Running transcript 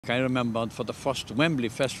I remember for the first Wembley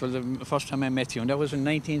Festival, the first time I met you, and that was in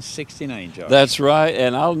 1969, George. That's right,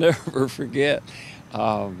 and I'll never forget.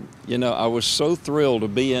 You know, I was so thrilled to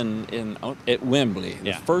be at Wembley,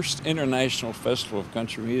 the first international festival of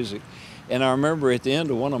country music. And I remember at the end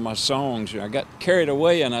of one of my songs, I got carried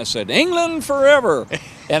away and I said, "England forever!"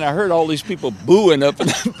 And I heard all these people booing up in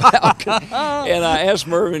the balcony. And I asked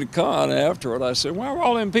Mervyn Kahn afterward, I said, "Why are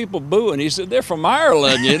all them people booing?" He said, "They're from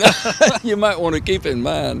Ireland, you know." You might want to keep in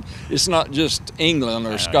mind, it's not just England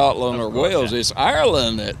or Scotland or Wales, it's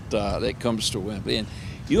Ireland that comes to Wembley. And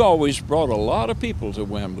you always brought a lot of people to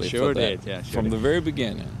Wembley for that, from the very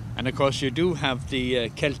beginning. And of course, you do have the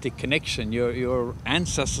Celtic connection. Your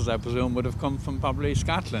ancestors, I presume, would have come from probably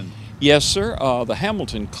Scotland. Yes, sir. The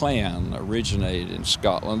Hamilton clan originated in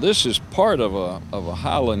Scotland. This is part of a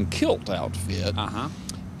Highland kilt outfit.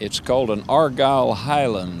 It's called an Argyll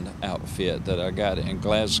Highland outfit that I got in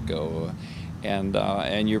Glasgow.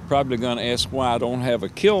 And you're probably going to ask why I don't have a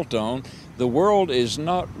kilt on. The world is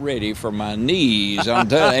not ready for my knees, I'm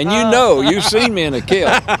telling you. And you know, you've seen me in a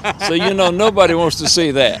kilt, so you know nobody wants to see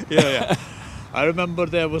that. Yeah. I remember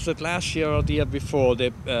there was it last year or the year before,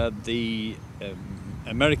 the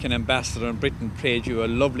American ambassador in Britain paid you a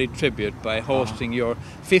lovely tribute by hosting your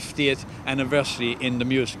 50th anniversary in the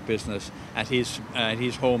music business at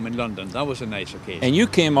his home in London. That was a nice occasion. And you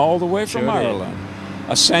came all the way from Ireland.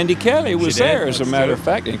 Sandy Kelly was there, as a matter of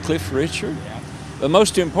fact, and Cliff Richard. But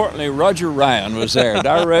most importantly, Roger Ryan was there,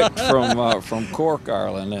 direct from Cork,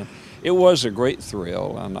 Ireland. And it was a great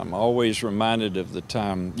thrill, and I'm always reminded of the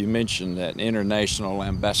time you mentioned that international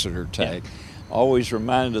ambassador tag. Always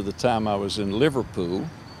reminded of the time I was in Liverpool,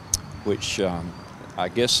 which I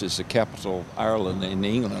guess is the capital of Ireland in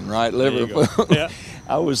England, right? Liverpool.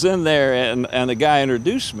 I was in there, and a guy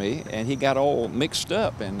introduced me, and he got all mixed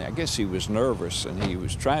up, and I guess he was nervous, and he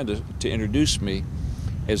was trying to introduce me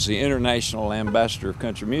as the international ambassador of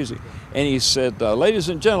country music. And he said, "Ladies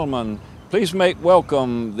and gentlemen, please make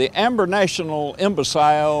welcome the Amber National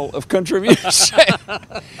Imbecile of country music."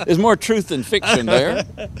 There's more truth than fiction there.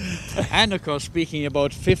 And of course, speaking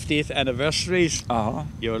about 50th anniversaries,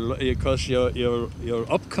 your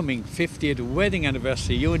upcoming 50th wedding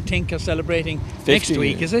anniversary, you and Tink are celebrating next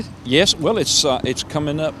week, is it? Yes, well, it's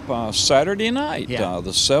coming up Saturday night.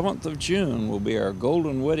 The 7th of June will be our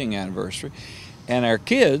golden wedding anniversary. And our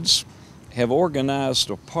kids have organized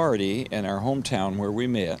a party in our hometown where we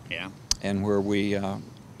met. And where we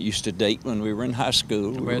used to date when we were in high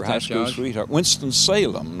school. We were high school sweethearts.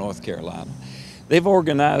 Winston-Salem, North Carolina. They've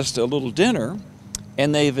organized a little dinner,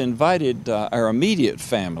 and they've invited our immediate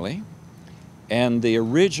family and the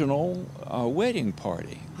original wedding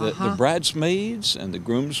party. The bridesmaids and the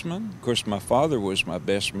groomsmen. Of course, my father was my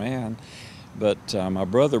best man, but my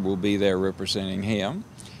brother will be there representing him.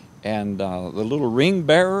 And the little ring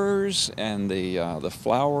bearers and the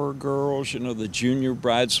flower girls, you know, the junior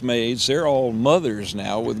bridesmaids, they're all mothers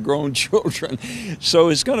now with grown children. So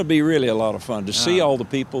it's going to be really a lot of fun to see all the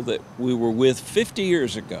people that we were with 50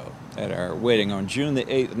 years ago at our wedding on June the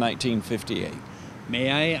 8th, 1958.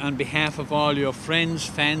 May I, on behalf of all your friends,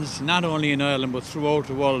 fans, not only in Ireland but throughout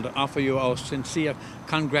the world, offer you our sincere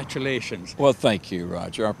congratulations. Well, thank you,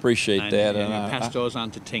 Roger. I appreciate that. And you pass those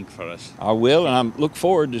on to Tink for us. I will, and I look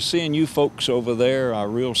forward to seeing you folks over there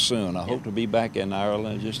real soon. I hope to be back in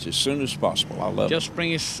Ireland just as soon as possible. I love it. Just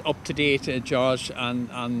bring us up to date, George,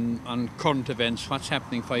 on current events, what's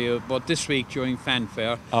happening for you, both this week during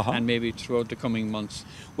Fanfare and maybe throughout the coming months.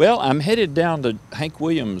 Well, I'm headed down to Hank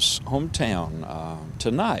Williams' hometown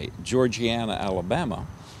tonight, Georgiana, Alabama.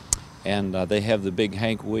 And they have the big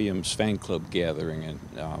Hank Williams fan club gathering and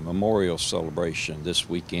memorial celebration this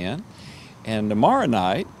weekend. And tomorrow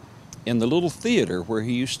night, in the little theater where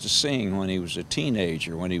he used to sing when he was a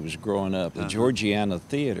teenager, when he was growing up, the Georgiana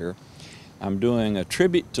Theater, I'm doing a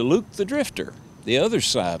tribute to Luke the Drifter, the other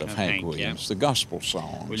side of Hank Williams, the gospel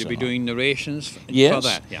songs. Will you be doing narrations for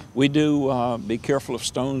that? Yes, we do Be Careful of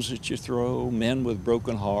Stones That You Throw, Men with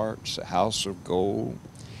Broken Hearts, A House of Gold.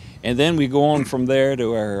 And then we go on from there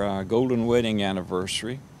to our golden wedding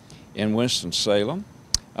anniversary in Winston-Salem.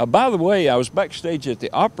 By the way, I was backstage at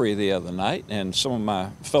the Opry the other night, and some of my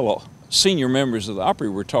fellow senior members of the Opry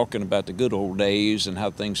were talking about the good old days and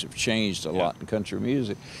how things have changed a lot in country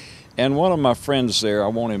music. And one of my friends there, I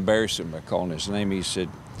won't embarrass him by calling his name, he said,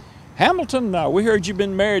 "Hamilton, we heard you've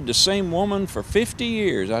been married to the same woman for 50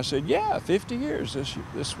 years. I said, "Yeah, 50 years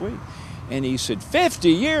this week." And he said, 50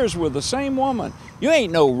 years with the same woman? You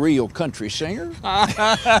ain't no real country singer. I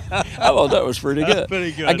thought that was pretty good.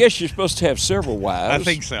 Pretty good. I guess you're supposed to have several wives. I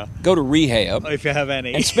think so. Go to rehab. If you have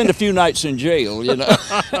any. And spend a few nights in jail, you know,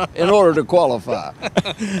 in order to qualify.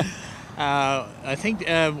 I think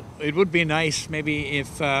it would be nice maybe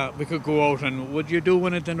if we could go out and would you do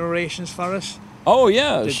one of the narrations for us? Oh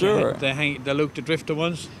yeah, The, sure. The Luke the Drifter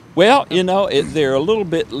ones? Well, you know, they're a little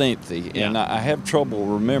bit lengthy, and Yeah. I have trouble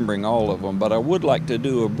remembering all of them, but I would like to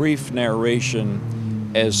do a brief narration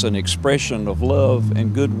as an expression of love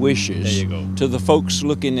and good wishes There you go. to the folks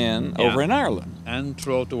looking in Yeah. over in Ireland. And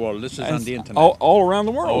throughout the world. This is And on the internet. all around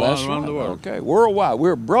the world. All That's around right. the world. Okay, worldwide.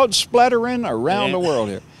 We're broad splattering around Yeah. the world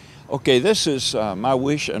here. Okay, this is my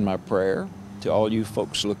wish and my prayer to all you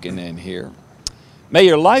folks looking in here. May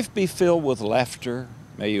your life be filled with laughter.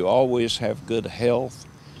 May you always have good health.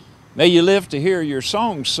 May you live to hear your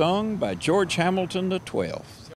songs sung by George Hamilton the 12th.